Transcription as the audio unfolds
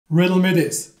Riddle me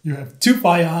this. You have 2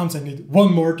 firearms and need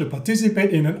 1 more to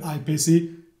participate in an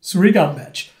IPC 3-gun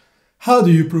match. How do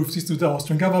you prove this to the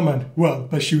Austrian government? Well,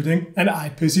 by shooting an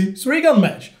IPC 3-gun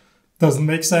match. Doesn't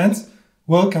make sense?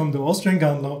 Welcome to Austrian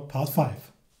Gun Law Part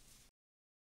 5.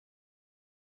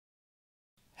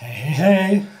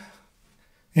 Hey.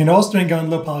 In Austrian Gun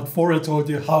Law Part 4 I told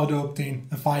you how to obtain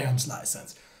a firearms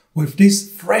license. With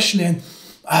this freshly and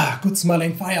good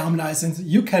smelling firearm license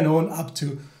you can own up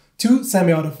to 2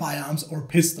 semi-auto firearms or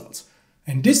pistols.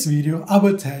 In this video I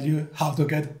will tell you how to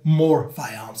get more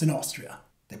firearms in Austria.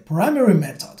 The primary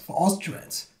method for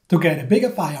Austrians to get a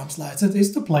bigger firearms license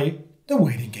is to play the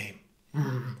waiting game.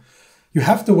 You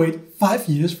have to wait 5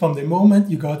 years from the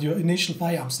moment you got your initial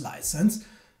firearms license,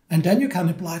 and then you can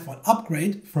apply for an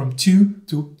upgrade from 2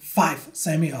 to 5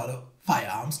 semi-auto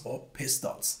firearms or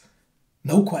pistols.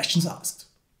 No questions asked.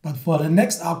 But for the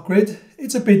next upgrade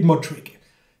it's a bit more tricky.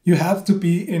 You have to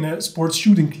be in a sports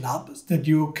shooting club that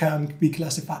you can be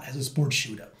classified as a sports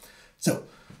shooter. So,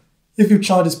 if you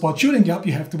join the sports shooting club,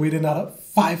 you have to wait another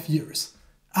 5 years.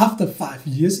 After 5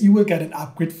 years, you will get an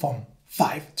upgrade from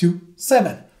 5 to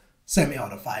 7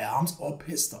 semi-auto firearms or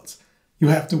pistols. You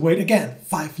have to wait again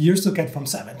 5 years to get from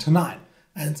 7 to 9.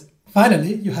 And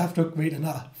finally, you have to wait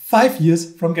another 5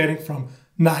 years from getting from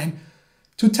 9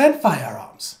 to 10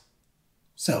 firearms.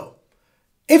 So,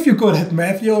 if you're good at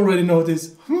math, you already know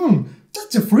this.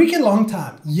 That's a freaking long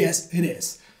time. Yes, it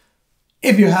is.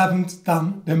 If you haven't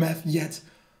done the math yet,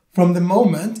 from the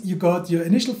moment you got your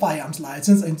initial firearms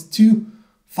license and 2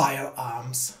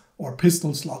 firearms or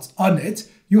pistol slots on it,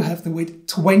 you have to wait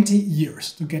 20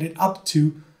 years to get it up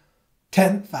to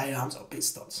 10 firearms or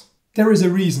pistols. There is a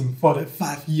reason for the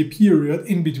 5-year period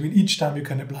in between each time you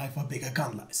can apply for a bigger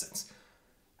gun license.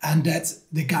 And that's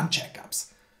the gun checkups.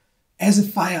 As a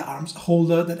firearms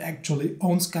holder that actually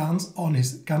owns guns on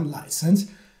his gun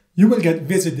license, you will get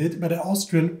visited by the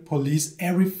Austrian police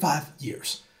every 5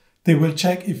 years. They will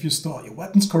check if you store your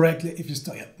weapons correctly, if you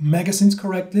store your magazines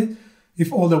correctly,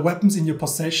 if all the weapons in your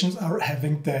possessions are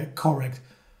having the correct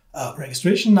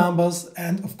registration numbers,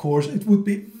 and of course it would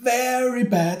be very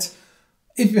bad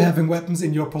if you're having weapons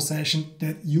in your possession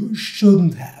that you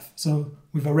shouldn't have. So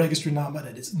with a registry number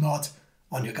that is not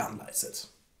on your gun license.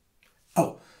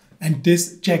 Oh, and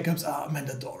these checkups are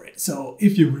mandatory. So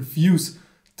if you refuse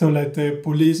to let the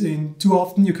police in too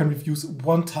often, you can refuse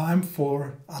 1 time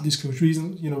for undisclosed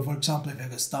reasons. You know, for example, if you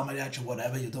have a stomach ache or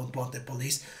whatever, you don't want the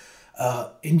police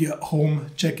in your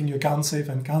home checking your gun safe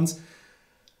and guns.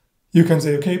 You can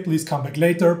say, okay, please come back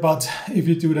later. But if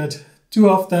you do that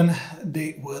too often,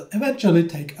 they will eventually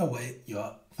take away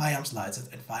your firearms license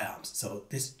and firearms. So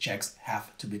these checks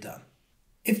have to be done.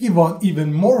 If you want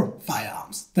even more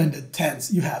firearms than the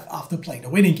 10s you have after playing the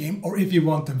waiting game, or if you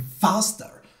want them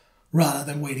faster rather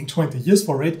than waiting 20 years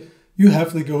for it, you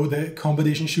have to go the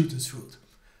competition shooters route.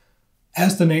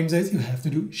 As the name says, you have to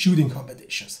do shooting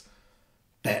competitions.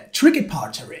 The tricky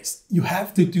part here is you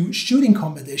have to do shooting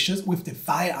competitions with the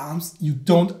firearms you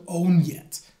don't own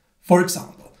yet. For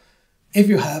example, if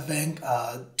you're having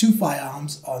 2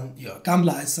 firearms on your gun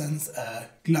license, a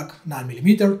Glock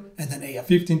 9mm and an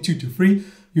AR-15 223,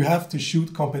 you have to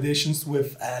shoot competitions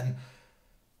with an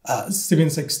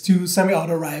 7.62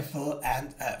 semi-auto rifle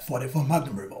and a 44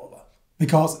 Magnum revolver.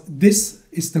 Because this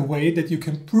is the way that you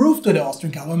can prove to the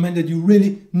Austrian government that you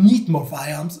really need more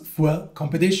firearms for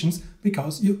competitions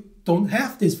because you don't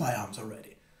have these firearms already.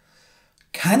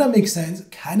 Kinda makes sense,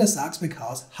 kinda sucks,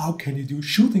 because how can you do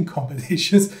shooting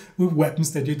competitions with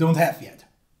weapons that you don't have yet?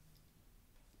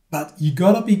 But you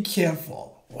gotta be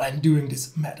careful when doing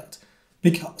this method,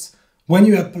 because when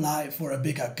you apply for a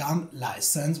bigger gun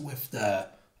license with the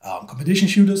competition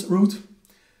shooters route,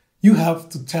 you have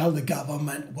to tell the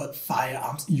government what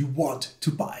firearms you want to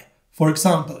buy. For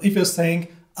example, if you're saying,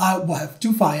 I will have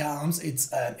 2 firearms, it's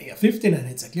an AR-15 and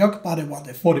it's a Glock, but I want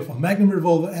a 44 Magnum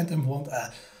revolver and I want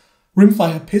a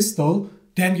rimfire pistol,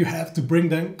 then you have to bring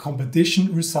the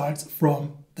competition results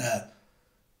from the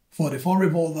 44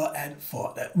 revolver and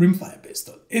for the rimfire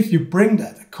pistol. If you bring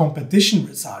that competition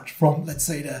result from, let's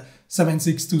say, the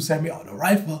 7.62 semi-auto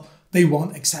rifle, they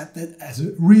won't accept it as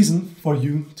a reason for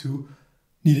you to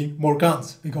needing more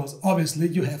guns, because obviously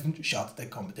you haven't shot the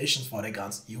competitions for the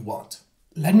guns you want.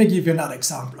 Let me give you another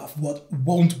example of what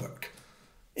won't work.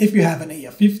 If you have an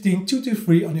AR-15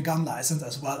 223 on your gun license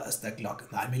as well as the Glock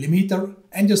 9mm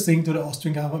and you're saying to the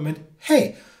Austrian government,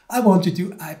 hey, I want to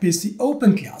do IPC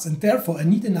open class and therefore I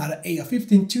need another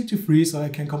AR-15 223 so I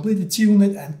can completely tune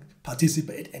it and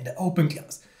participate in the open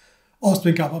class.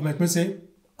 Austrian government will say,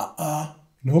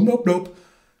 nope.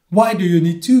 Why do you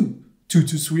need 2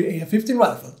 223 AR-15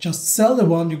 rifle? Just sell the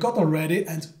one you got already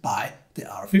and buy the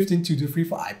AR-15 223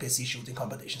 for IPSC shooting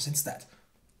competitions instead.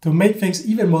 To make things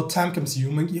even more time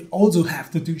consuming, you also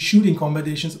have to do shooting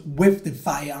competitions with the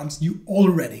firearms you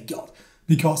already got.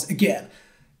 Because again,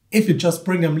 if you just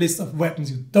bring them lists of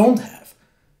weapons you don't have,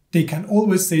 they can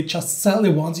always say just sell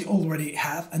the ones you already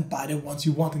have and buy the ones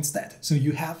you want instead. So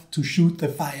you have to shoot the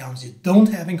firearms you don't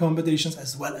have in competitions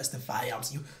as well as the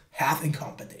firearms you have in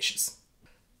competitions.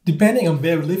 Depending on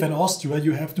where you live in Austria,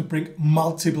 you have to bring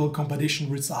multiple competition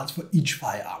results for each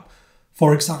firearm.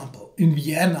 For example, in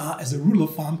Vienna, as a rule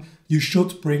of thumb, you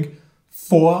should bring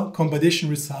 4 competition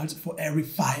results for every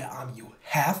firearm you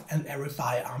have and every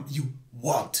firearm you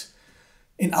want.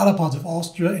 In other parts of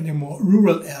Austria, in a more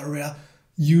rural area,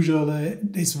 usually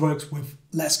this works with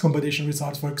less competition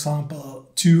results, for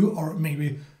example, 2, or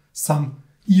maybe some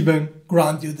even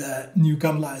grant you the new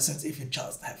gun license if you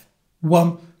just have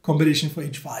 1 competition for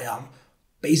each firearm.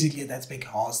 Basically, that's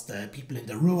because the people in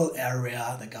the rural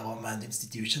area, the government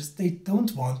institutions, they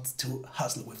don't want to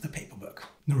hustle with the paperwork.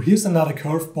 Now here's another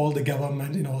curveball the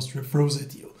government in Austria throws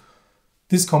at you.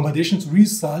 This competition's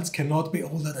results cannot be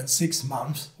older than 6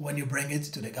 months when you bring it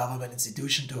to the government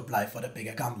institution to apply for the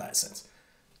bigger gun license.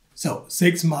 So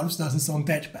 6 months doesn't sound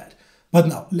that bad. But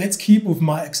now, let's keep with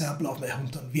my example of my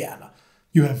hometown Vienna.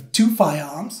 You have 2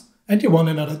 firearms and you want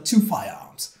another 2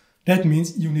 firearms. That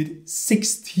means you need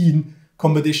 16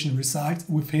 competition results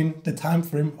within the time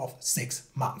frame of 6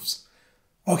 months.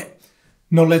 Okay,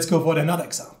 now let's go for another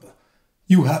example.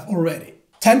 You have already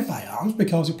 10 firearms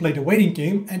because you played a waiting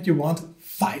game and you want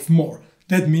 5 more.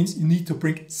 That means you need to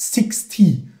bring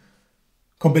 60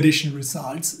 competition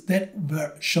results that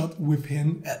were shot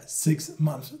within a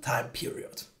 6-month time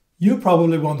period. You're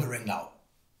probably wondering now,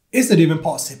 is it even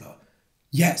possible?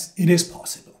 Yes, it is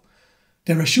possible.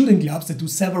 There are shooting clubs that do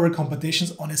several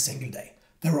competitions on a single day.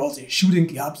 There are also shooting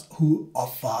clubs who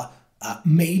offer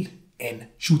mail-in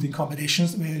shooting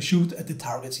competitions where you shoot at the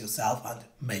targets yourself and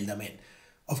mail them in.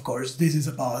 Of course, this is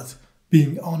about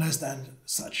being honest and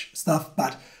such stuff,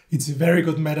 but it's a very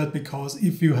good method because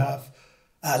if you have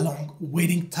a long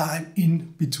waiting time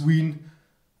in between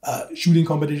shooting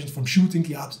competitions from shooting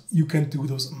clubs, you can do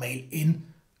those mail-in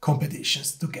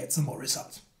competitions to get some more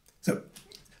results. So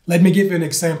let me give you an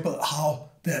example how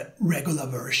the regular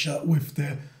version with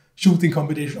the shooting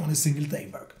competition on a single day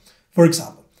work. For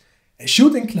example, a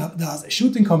shooting club does a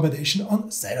shooting competition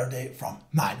on Saturday from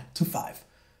 9 to 5.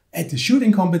 At the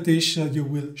shooting competition, you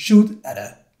will shoot at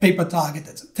a paper target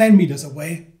that's 10 meters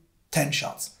away, 10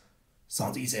 shots.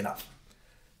 Sounds easy enough.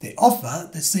 They offer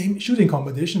the same shooting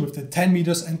competition with the 10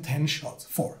 meters and 10 shots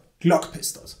for Glock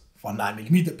pistols, for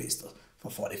 9mm pistols, for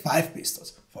 45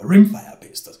 pistols, for rimfire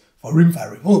pistols, for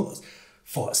rimfire revolvers,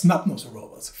 for snub-nose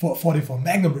revolvers, for 44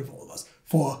 Magnum revolvers,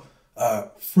 for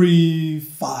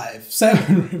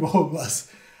 357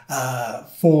 revolvers,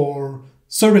 for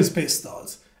service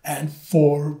pistols, and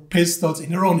for pistols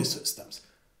in their own systems.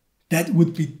 That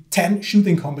would be 10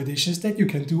 shooting competitions that you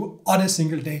can do on a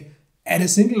single day at a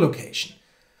single location.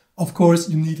 Of course,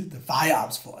 you need the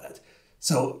firearms for that.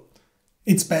 So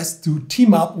it's best to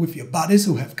team up with your buddies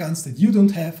who have guns that you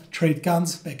don't have, trade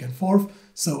guns back and forth,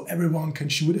 so everyone can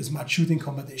shoot as much shooting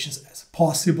competitions as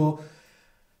possible.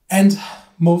 And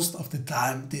most of the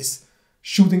time, these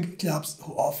shooting clubs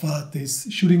who offer these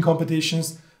shooting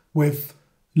competitions with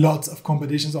lots of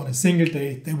competitions on a single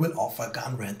day, they will offer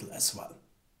gun rental as well.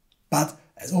 But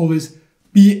as always,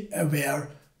 be aware,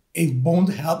 it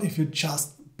won't help if you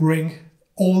just bring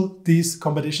all these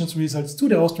competitions results to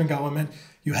the Austrian government.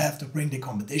 You have to bring the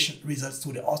competition results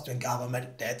to the Austrian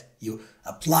government that you're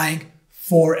applying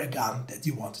for a gun that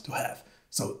you want to have.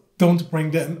 So don't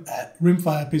bring them a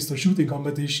rimfire pistol shooting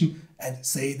competition and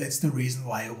say that's the reason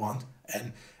why you want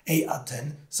an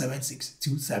AR-10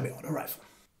 7.62 semi-auto rifle.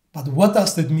 But what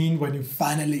does that mean when you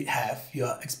finally have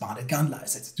your expanded gun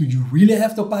license? Do you really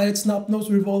have to buy that snub-nose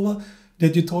revolver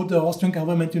that you told the Austrian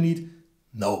government you need?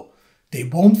 No, they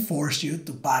won't force you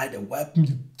to buy the weapon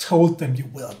you told them you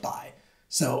will buy.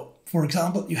 So, for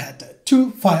example, you had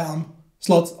 2 firearm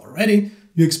slots already.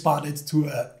 You expanded to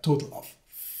a total of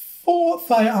 4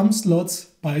 firearm slots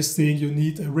by saying you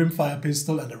need a rimfire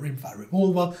pistol and a rimfire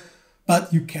revolver,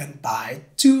 but you can buy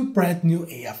 2 brand new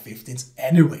AR-15s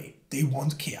anyway. They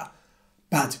won't care.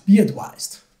 But be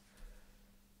advised,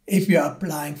 if you're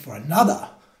applying for another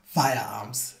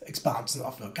firearms expansion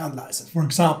of your gun license, for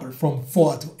example, from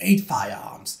 4 to 8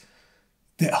 firearms,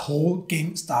 the whole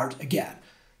game starts again.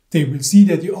 They will see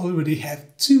that you already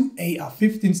have 2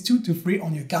 AR-15s 2 to 3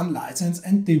 on your gun license,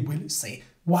 and they will say,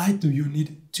 why do you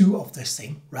need 2 of the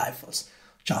same rifles?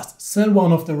 Just sell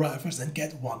one of the rifles and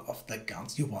get one of the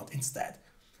guns you want instead.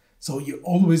 So you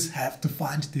always have to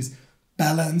find this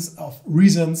balance of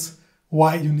reasons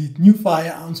why you need new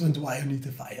firearms and why you need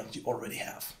the firearms you already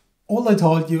have. All I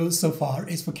told you so far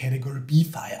is for category B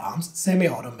firearms,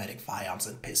 semi-automatic firearms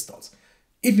and pistols.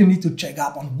 If you need to check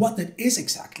up on what that is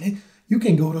exactly, you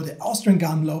can go to the Austrian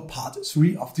Gun Law part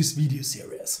 3 of this video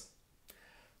series.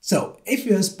 So, if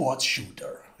you're a sports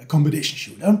shooter, a competition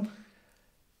shooter,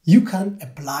 you can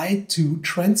apply to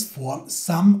transform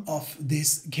some of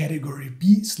these category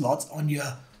B slots on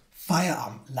your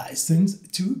firearm license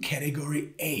to category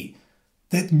A.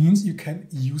 That means you can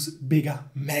use bigger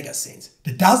magazines.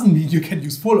 That doesn't mean you can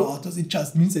use full autos, it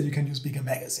just means that you can use bigger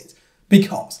magazines.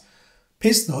 Because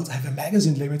pistols have a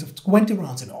magazine limit of 20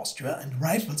 rounds in Austria and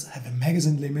rifles have a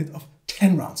magazine limit of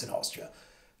 10 rounds in Austria.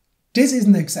 This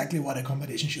isn't exactly what a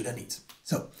competition shooter needs.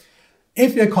 So,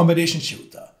 if you're a competition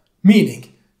shooter,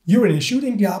 meaning you're in a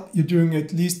shooting club, you're doing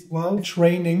at least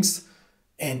trainings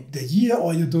in the year,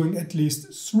 or you're doing at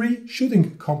least 3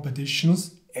 shooting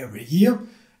competitions every year,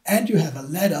 and you have a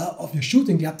letter of your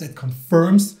shooting club that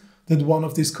confirms that one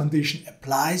of these conditions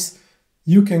applies,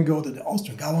 you can go to the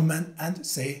Austrian government and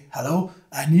say, hello,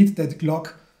 I need that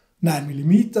Glock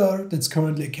 9mm that's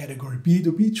currently a category B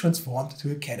to be transformed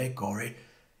to a category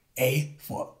A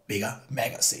for bigger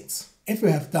magazines. If you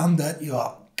have done that,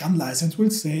 your gun license will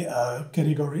say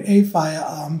category A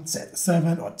firearm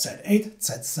Z7 or Z8.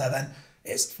 Z7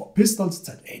 is for pistols,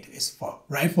 Z8 is for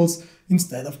rifles,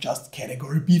 instead of just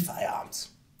category B firearms.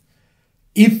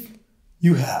 If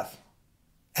you have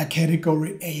a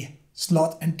category A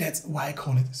slot, and that's why I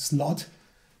call it slot,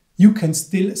 you can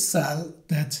still sell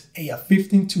that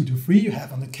AR-15 223 you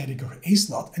have on the category A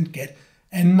slot and get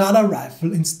another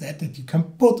rifle instead that you can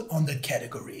put on that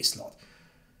category A slot.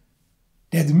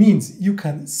 That means you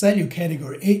can sell your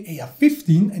category A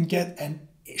AR-15 and get an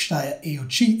Steyr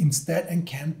AOG instead and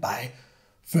can buy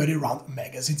 30 round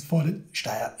magazines for the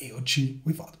Steyr AOG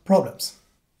without problems.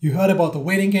 You heard about the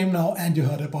waiting game now and you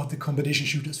heard about the competition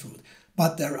shooter's route.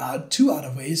 But there are 2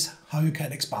 other ways how you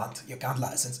can expand your gun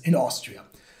license in Austria.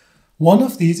 One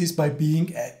of these is by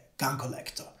being a gun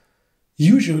collector.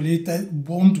 Usually that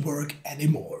won't work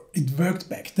anymore. It worked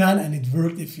back then and it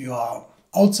worked if you are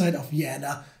outside of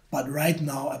Vienna, but right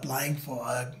now applying for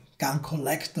a gun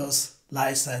collector's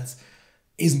license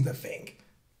isn't a thing.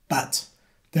 But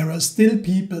there are still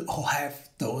people who have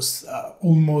those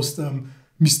almost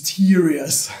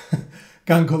mysterious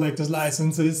gun collector's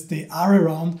licenses. They are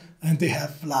around and they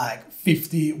have like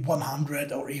 50,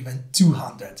 100 or even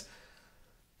 200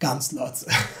 gun slots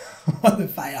on the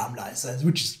firearm license,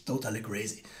 which is totally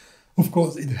crazy. Of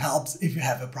course, it helps if you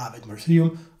have a private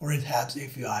museum, or it helps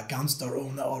if you are a gun store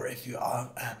owner, or if you are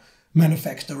a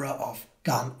manufacturer of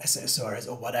gun accessories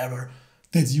or whatever.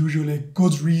 That's usually a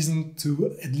good reason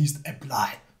to at least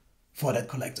apply for that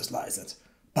collector's license.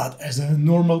 But as a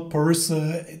normal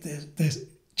person, the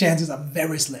chances are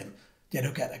very slim that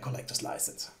you get a collector's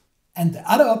license. And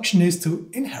the other option is to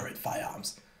inherit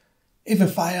firearms. If a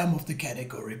firearm of the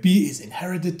category B is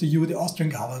inherited to you, the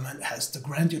Austrian government has to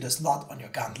grant you the slot on your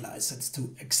gun license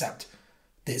to accept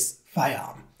this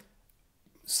firearm.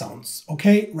 Sounds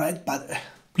okay, right? But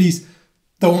please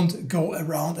don't go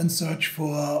around and search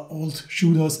for old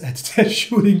shooters at the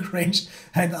shooting range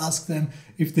and ask them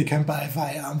if they can buy a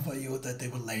firearm for you that they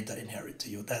will later inherit to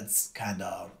you. That's kind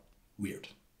of weird.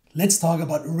 Let's talk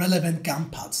about relevant gun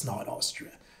parts now in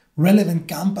Austria. Relevant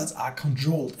gun parts are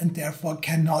controlled and therefore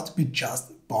cannot be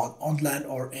just bought online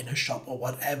or in a shop or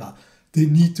whatever. They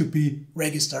need to be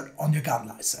registered on your gun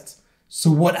license.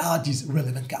 So what are these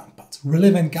relevant gun parts?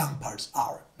 Relevant gun parts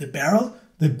are the barrel,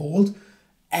 the bolt,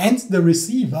 and the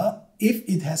receiver if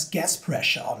it has gas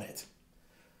pressure on it.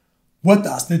 What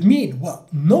does that mean? Well,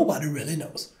 nobody really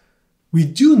knows. We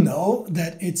do know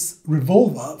that it's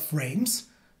revolver frames,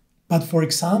 but for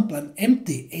example, an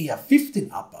empty AR-15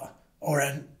 upper or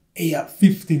an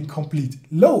AR-15 complete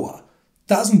lower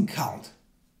doesn't count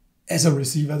as a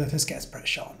receiver that has gas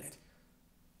pressure on it.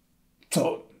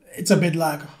 So it's a bit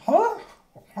like, huh?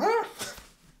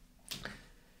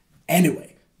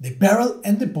 Anyway, the barrel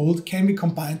and the bolt can be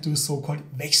combined to a so-called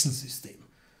Wechselsystem.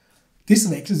 This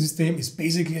Wechselsystem is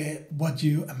basically what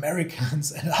you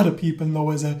Americans and other people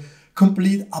know as a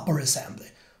complete upper assembly.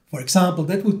 For example,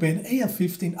 that would be an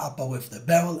AR-15 upper with the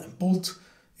barrel and bolt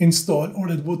installed, or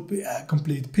that would be a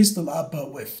complete pistol upper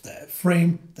with the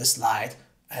frame, the slide,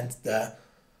 and the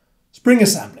spring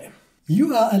assembly.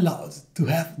 You are allowed to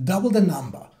have double the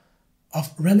number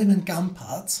of relevant gun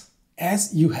parts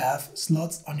as you have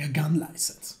slots on your gun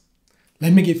license.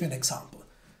 Let me give you an example.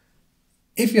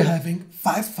 If you're having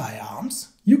 5 firearms,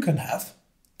 you can have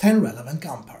 10 relevant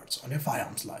gun parts on your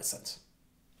firearms license.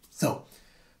 So,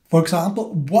 for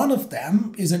example, one of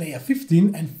them is an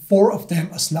AR-15 and 4 of them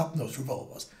are snub-nose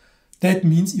revolvers. That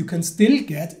means you can still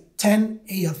get 10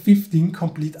 AR-15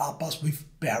 complete uppers with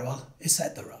barrel,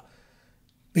 etc.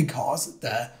 Because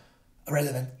the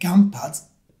relevant gun parts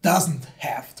doesn't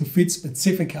have to fit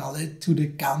specifically to the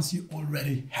guns you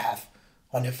already have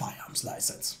on your firearms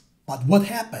license. But what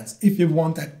happens if you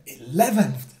want that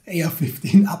 11th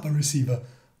AR-15 upper receiver?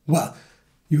 Well,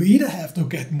 you either have to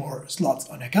get more slots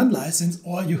on your gun license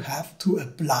or you have to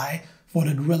apply for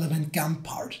that relevant gun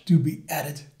part to be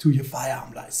added to your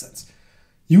firearm license.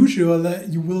 Usually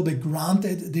you will be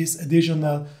granted this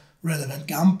additional relevant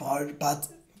gun part, but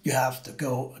you have to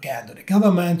go again to the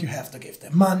government, you have to give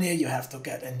them money, you have to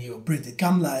get a new printed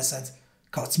gun license.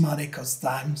 Costs money, costs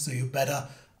time, so you better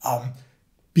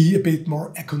be a bit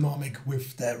more economic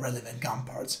with the relevant gun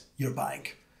parts you're buying.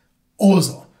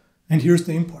 Also, and here's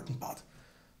the important part,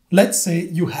 let's say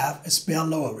you have a spare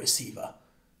lower receiver.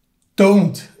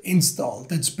 Don't install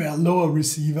that spare lower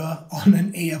receiver on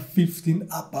an AR-15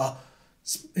 upper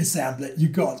assembly you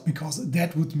got, because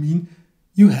that would mean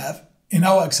you have, in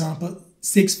our example,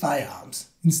 6 firearms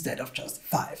instead of just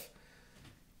 5.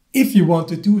 If you want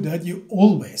to do that, you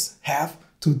always have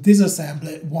to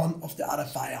disassemble one of the other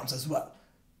firearms as well.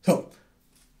 So,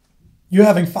 you're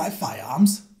having 5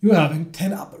 firearms, you're having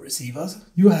 10 upper receivers,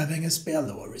 you're having a spare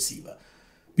lower receiver.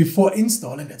 Before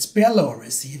installing that spare lower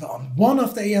receiver on one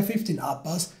of the AR-15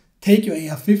 uppers, take your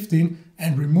AR-15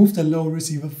 and remove the lower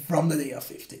receiver from the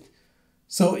AR-15.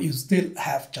 So you still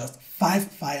have just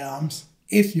 5 firearms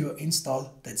if you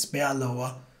install that spare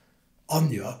lower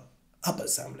on your upper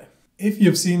assembly. If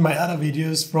you've seen my other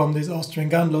videos from this Austrian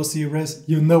Gun Law series,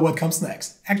 you know what comes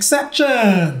next.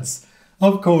 Exceptions!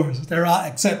 Of course, there are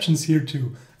exceptions here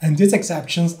too, and these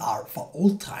exceptions are for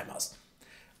old-timers.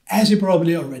 As you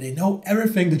probably already know,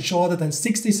 everything that's shorter than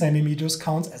 60 centimeters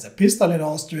counts as a pistol in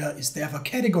Austria, is therefore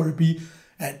category B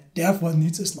and therefore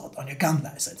needs a slot on your gun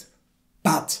license.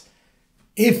 But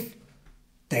if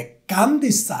the gun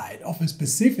design of a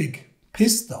specific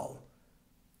pistol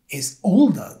is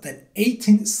older than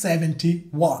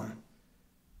 1871,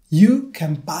 you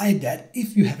can buy that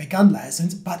if you have a gun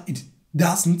license, but it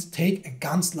doesn't take a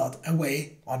gun slot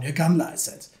away on your gun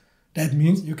license. That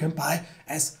means you can buy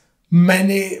as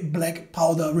many black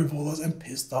powder revolvers and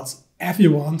pistols as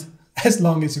you want, as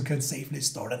long as you can safely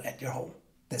store them at your home.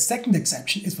 The second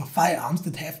exception is for firearms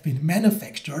that have been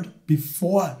manufactured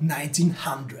before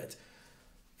 1900.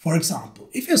 For example,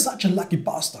 if you're such a lucky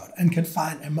bastard and can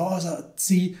find a Mauser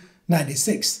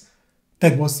C96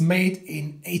 that was made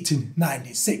in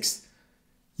 1896,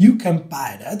 you can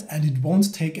buy that and it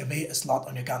won't take away a slot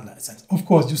on your gun license. Of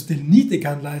course, you still need the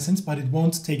gun license, but it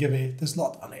won't take away the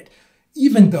slot on it,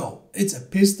 even though it's a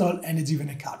pistol and it's even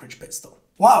a cartridge pistol.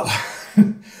 Wow,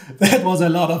 that was a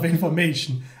lot of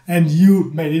information and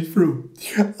you made it through.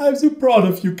 I'm so proud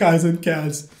of you guys and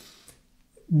gals.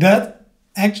 That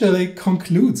actually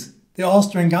concludes the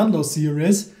Austrian Gun Law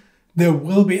series. There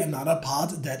will be another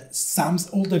part that sums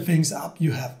all the things up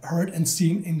you have heard and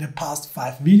seen in the past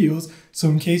 5 videos. So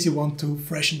in case you want to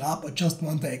freshen up or just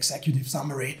want the executive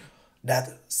summary,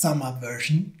 that sum up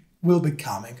version will be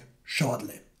coming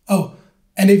shortly. Oh,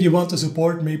 and if you want to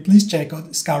support me, please check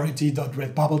out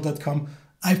scarity.redbubble.com.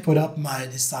 I've put up my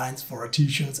designs for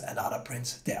t-shirts and other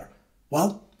prints there.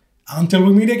 Well, until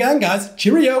we meet again, guys.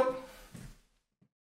 Cheerio!